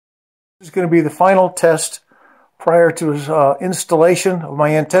This is going to be the final test prior to installation of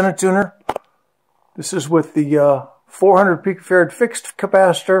my antenna tuner. This is with the 400 picofarad fixed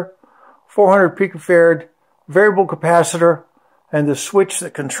capacitor, 400 picofarad variable capacitor, and the switch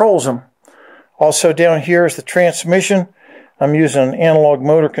that controls them. Also down here is the transmission. I'm using an analog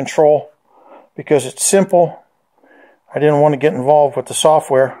motor control because it's simple. I didn't want to get involved with the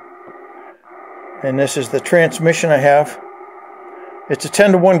software. And this is the transmission I have. It's a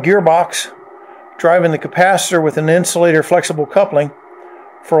 10-to-1 gearbox driving the capacitor with an insulator flexible coupling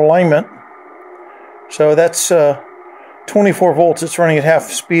for alignment. So that's 24 volts. It's running at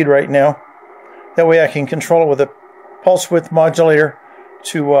half speed right now. That way I can control it with a pulse width modulator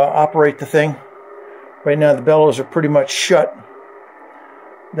to operate the thing. Right now the bellows are pretty much shut.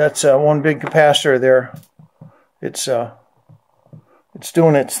 That's one big capacitor there. It's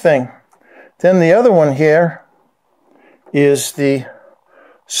doing its thing. Then the other one here is the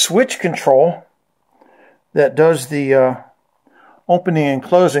switch control that does the opening and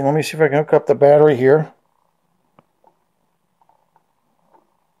closing. Let me see if I can hook up the battery here.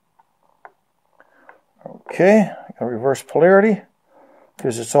 Okay, I got reverse polarity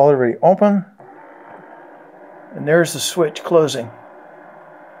because it's already open. And there's the switch closing.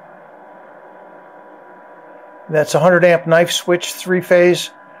 That's a 100 amp knife switch,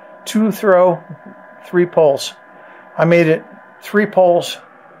 3-phase, 2-throw, 3 poles. I made it 3 poles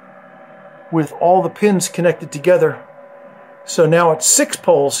with all the pins connected together. So now it's 6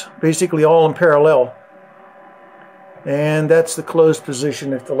 poles, basically all in parallel. And that's the closed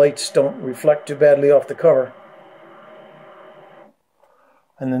position if the lights don't reflect too badly off the cover.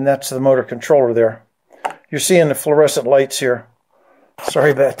 And then that's the motor controller there. You're seeing the fluorescent lights here.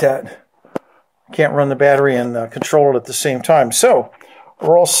 Sorry about that. Can't run the battery and control it at the same time. So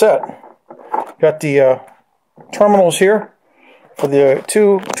we're all set. Got the terminals here for the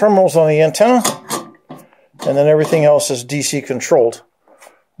 2 terminals on the antenna, and then everything else is DC controlled.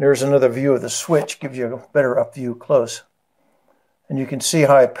 There's another view of the switch, gives you a better up view close. And you can see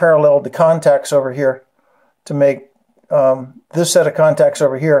how I paralleled the contacts over here to make this set of contacts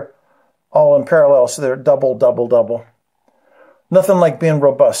over here all in parallel, so they're double, double, double. Nothing like being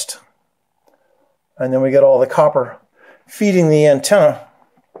robust. And then we get all the copper feeding the antenna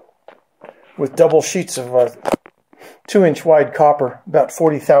with double sheets of 2-inch wide copper, about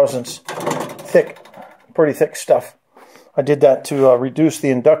 40 thousandths thick, pretty thick stuff. I did that to reduce the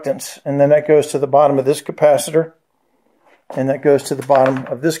inductance, and then that goes to the bottom of this capacitor, and that goes to the bottom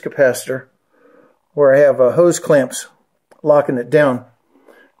of this capacitor, where I have hose clamps locking it down.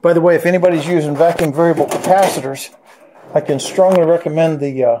 By the way, if anybody's using vacuum variable capacitors, I can strongly recommend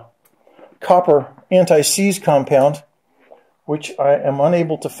the copper anti-seize compound, which I am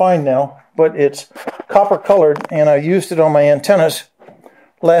unable to find now, but it's copper colored, and I used it on my antennas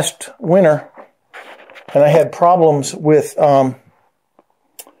last winter, and I had problems with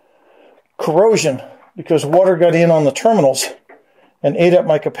corrosion because water got in on the terminals and ate up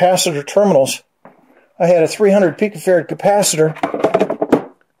my capacitor terminals. I had a 300 picofarad capacitor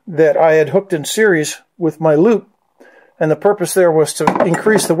that I had hooked in series with my loop, and the purpose there was to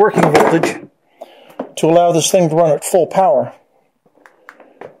increase the working voltage to allow this thing to run at full power.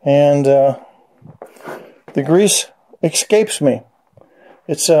 And the grease escapes me.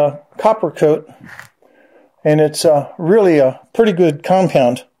 It's a copper coat, and it's really a pretty good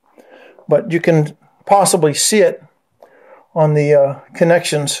compound, but you can possibly see it on the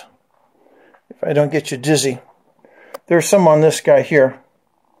connections if I don't get you dizzy. There's some on this guy here.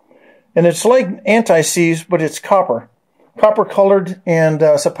 And it's like anti-seize, but it's copper. Copper colored and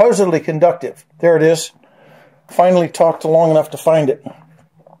supposedly conductive. There it is. Finally talked long enough to find it.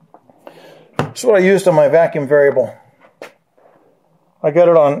 That's what I used on my vacuum variable. I got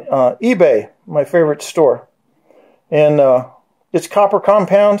it on eBay, my favorite store. And it's copper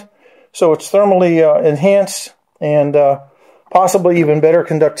compound, so it's thermally enhanced and possibly even better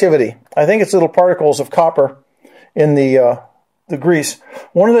conductivity. I think it's little particles of copper in the grease.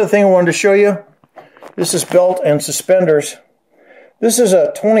 One other thing I wanted to show you, this is belt and suspenders. This is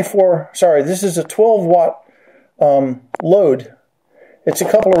a 12 watt load. It's a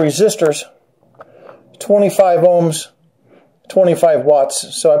couple of resistors, 25 ohms, 25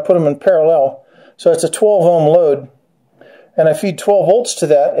 watts. So I put them in parallel. So it's a 12 ohm load, and I feed 12 volts to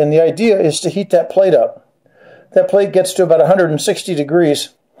that, and the idea is to heat that plate up. That plate gets to about 160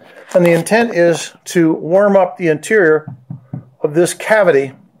 degrees, and the intent is to warm up the interior of this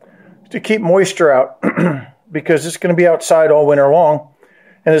cavity to keep moisture out because it's going to be outside all winter long,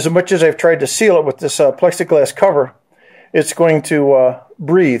 and as much as I've tried to seal it with this plexiglass cover, it's going to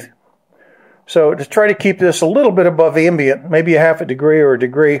breathe. So to try to keep this a little bit above ambient, maybe a half a degree or a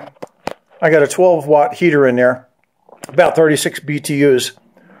degree, I got a 12-watt heater in there, about 36 BTUs.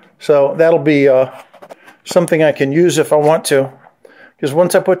 So that'll be something I can use if I want to. Because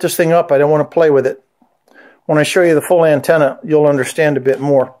once I put this thing up, I don't want to play with it. When I show you the full antenna, you'll understand a bit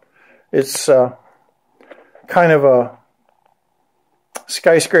more. It's kind of a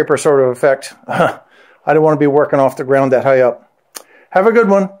skyscraper sort of effect. I don't want to be working off the ground that high up. Have a good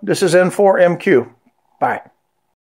one. This is N4MQ. Bye.